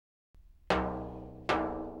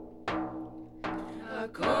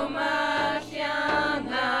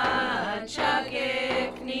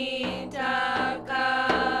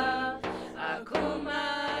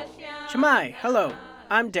Shemai, hello.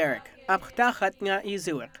 I'm Derek.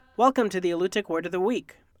 Welcome to the Alutiiq Word of the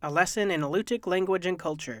Week, a lesson in Alutiiq language and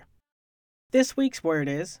culture. This week's word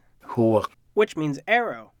is Huwag. which means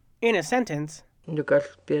arrow. In a sentence,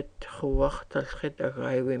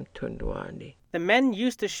 The men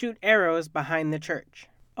used to shoot arrows behind the church.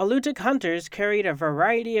 Alutiiq hunters carried a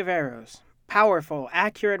variety of arrows, powerful,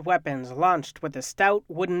 accurate weapons launched with a stout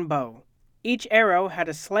wooden bow. Each arrow had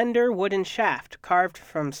a slender wooden shaft carved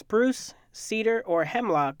from spruce, cedar, or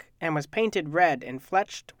hemlock and was painted red and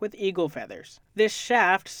fletched with eagle feathers. This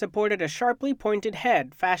shaft supported a sharply pointed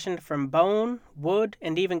head fashioned from bone, wood,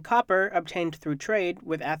 and even copper obtained through trade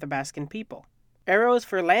with Athabascan people. Arrows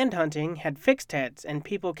for land hunting had fixed heads, and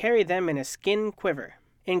people carried them in a skin quiver.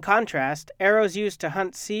 In contrast, arrows used to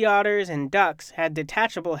hunt sea otters and ducks had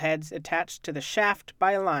detachable heads attached to the shaft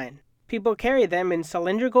by a line. People carried them in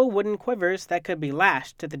cylindrical wooden quivers that could be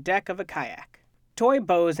lashed to the deck of a kayak. Toy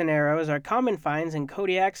bows and arrows are common finds in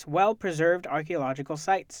Kodiak's well-preserved archaeological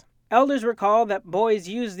sites. Elders recall that boys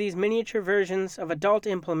used these miniature versions of adult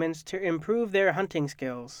implements to improve their hunting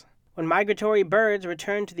skills. When migratory birds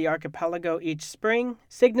returned to the archipelago each spring,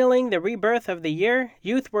 signaling the rebirth of the year,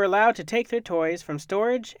 youth were allowed to take their toys from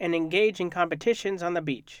storage and engage in competitions on the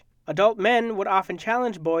beach. Adult men would often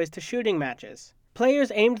challenge boys to shooting matches.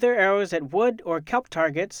 Players aimed their arrows at wood or kelp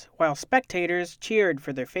targets, while spectators cheered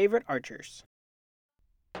for their favorite archers.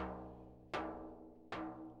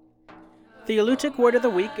 The Alutiiq Word of the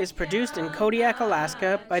Week is produced in Kodiak,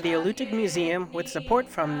 Alaska by the Alutiiq Museum with support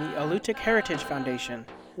from the Alutiiq Heritage Foundation.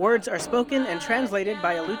 Words are spoken and translated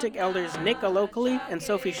by Alutiiq elders Nick Alokli and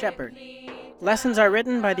Sophie Shepard. Lessons are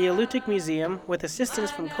written by the Alutiiq Museum with assistance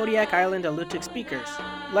from Kodiak Island Alutiiq speakers.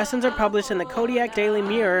 Lessons are published in the Kodiak Daily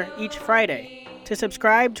Mirror each Friday. To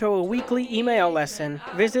subscribe to a weekly email lesson,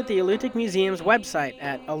 visit the Alutiiq Museum's website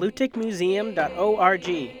at alutiiqmuseum.org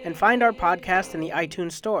and find our podcast in the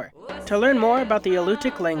iTunes Store. To learn more about the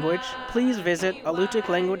Alutiiq language, please visit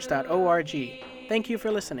alutiiqlanguage.org. Thank you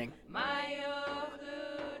for listening.